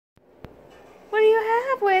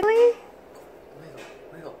have, Wiggly?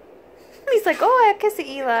 Wiggle. He's like, oh, I kiss the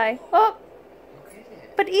Eli. Oh,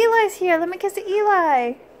 but Eli's here. Let me kiss the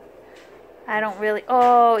Eli. I don't really.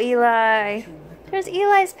 Oh, Eli. There's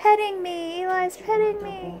Eli's petting me. Eli's petting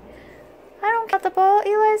me. I don't got the ball.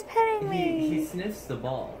 Eli's petting me. He sniffs the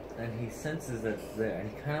ball and he senses that it's there and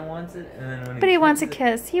he kind of wants it. And then when but he wants a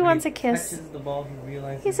kiss. He wants a kiss. Touches the ball, he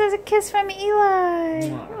realizes. He says a kiss from Eli.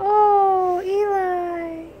 Mwah. Oh,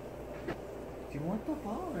 Eli. Do you want the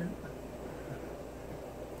ball or not?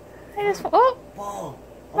 I just. Oh. Ball.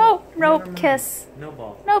 Oh, nope. Kiss. No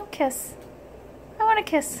ball. Nope. Kiss. I want a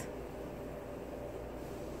kiss.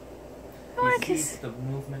 I want a He kiss. sees the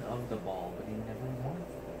movement of the ball, but he never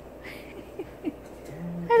wants it.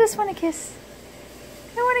 I just want a kiss.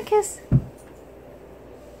 I want a kiss.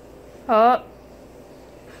 Oh.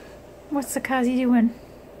 What's the Kazi doing?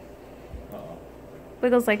 Uh-oh.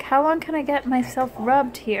 Wiggle's like, how long can I get myself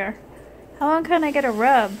rubbed here? How long can I get a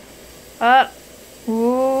rub? Up.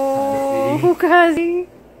 Ooh, Kazi.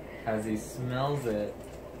 Kazi smells it,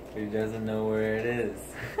 but he doesn't know where it is.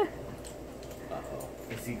 Uh-oh.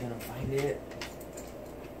 Is he gonna find it?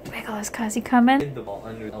 Wiggle, is Kazi coming? Hid the ball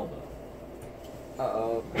under the elbow.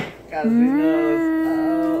 Uh-oh. Kazi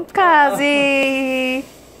knows. Uh-oh. Kazi.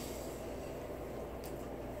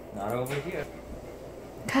 Not over here.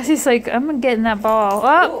 Kazi's like, I'm gonna get in that ball.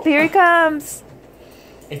 Oh, here he comes.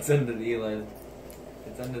 It's under the Eli.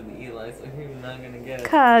 It's under the Eli, so he's not gonna get it.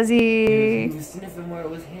 Kazi. He was sniffing where it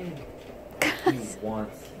was hid. He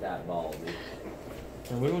wants that ball, dude.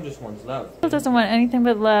 And Wiggle just wants love. He doesn't want anything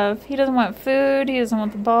but love. He doesn't want food. He doesn't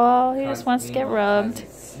want the ball. He just wants to get rubbed.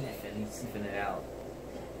 He's sniffing it out.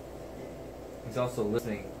 He's also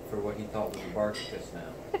listening for what he thought was a bark just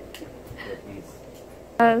now. But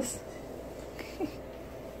he's...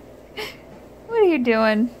 What are you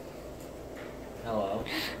doing? Hello.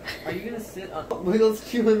 Are you gonna sit on... Wiggle's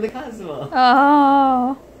chewing the Cosmo.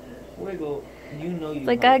 Oh. Wiggle, you know you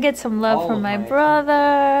Like, I get some love from my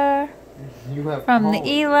brother. You have From the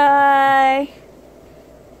Eli.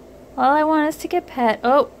 All I want is to get pet.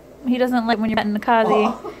 Oh, he doesn't like when you're petting the Kazi.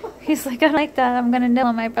 Oh. He's like, I like that. I'm gonna nibble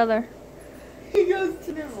on my brother. He goes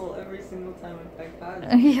to nibble every single time I pet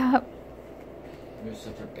Kazi. Yep. You're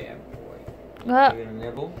such a bad boy. Oh. You gonna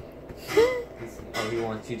nibble?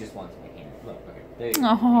 He just wants my hand. Look, okay. There you go.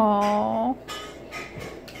 Oh.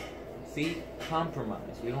 See?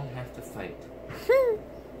 Compromise. We don't have to fight.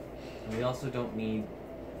 And we also don't need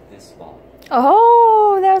this ball.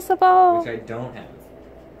 Oh, there's the ball. Which I don't have.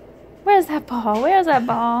 Where's that ball? Where's that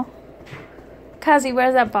ball? Kazi,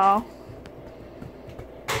 where's that ball?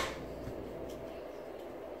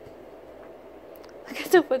 Look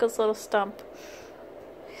at the Wiggle's little stump.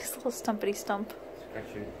 His little stumpity stump. Scratch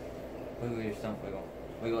your... Wiggle your stump, Wiggle.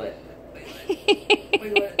 Wiggle it.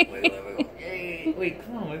 Wiggle it. Wiggle it, Wiggle. Yay. Wait,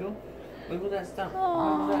 come on, Wiggle. Wiggle that stump.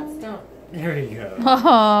 Wiggle that stump. There you go.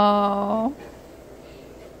 Oh.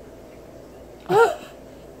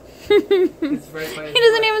 It's right by his He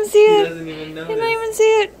doesn't butt. even see it. He doesn't even know. He doesn't even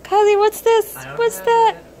see it. Kazi, what's this? What's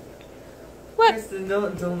that? It. What? Kristen, don't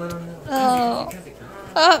let him know. Oh. Kazi.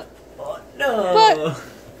 Oh. Oh, no. What?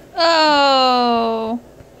 Oh.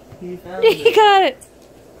 He found He it. got it.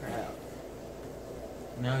 Crap.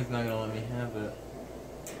 Now he's not gonna let me have it.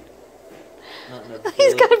 Not in a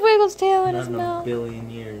He's billion, got Wiggle's tail in not his in a mouth. billion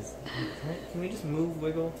years. Can we just move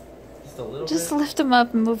Wiggle? Just a little Just bit? lift him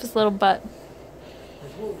up and move his little butt.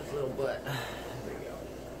 Just move his little butt. There we go.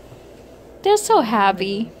 They're so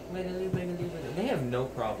happy. Wiggly, wiggly, wiggly. They have no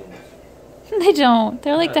problems. They don't.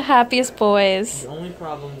 They're like the happiest boys. The only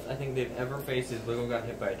problems I think they've ever faced is Wiggle got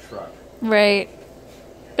hit by a truck. Right.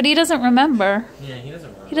 But he doesn't remember. Yeah, he doesn't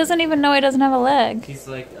remember. He doesn't even know he doesn't have a leg. He's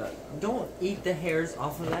like, don't eat the hairs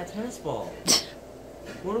off of that tennis ball.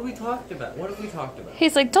 What have we talked about? What have we talked about?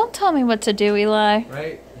 He's like, don't tell me what to do, Eli.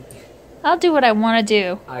 Right? I'll do what I want to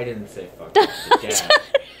do. I didn't say fuck off to Dad.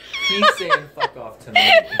 He's saying fuck off to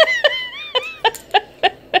me.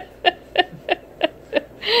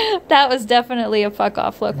 That was definitely a fuck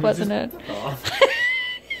off look, wasn't it? Fuck off.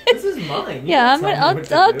 This is mine. You Yeah, can't tell me what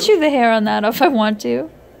to I'll do. chew the hair on that if I want to.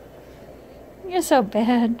 You're so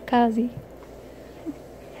bad, Kazi.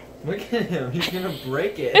 Look at him. He's gonna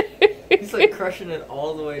break it. He's like crushing it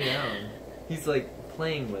all the way down. He's like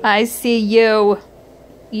playing with it. I see you.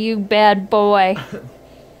 You bad boy.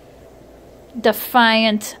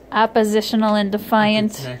 Defiant, oppositional, and I can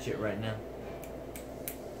defiant. snatch it right now.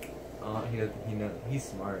 Oh, he knows. He's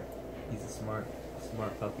smart. He's a smart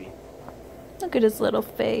puppy. Look at his little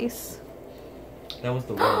face. That was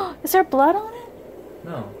the word. Is there blood on it?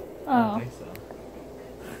 No. I Oh. don't think so.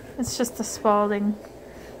 It's just the Spalding.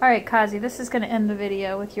 Alright, Kazi, this is going to end the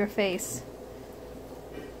video with your face.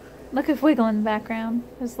 Look at Wiggle in the background.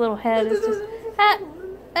 His little head is just... Ah,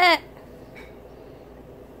 ah.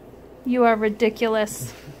 You are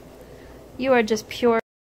ridiculous. You are just pure...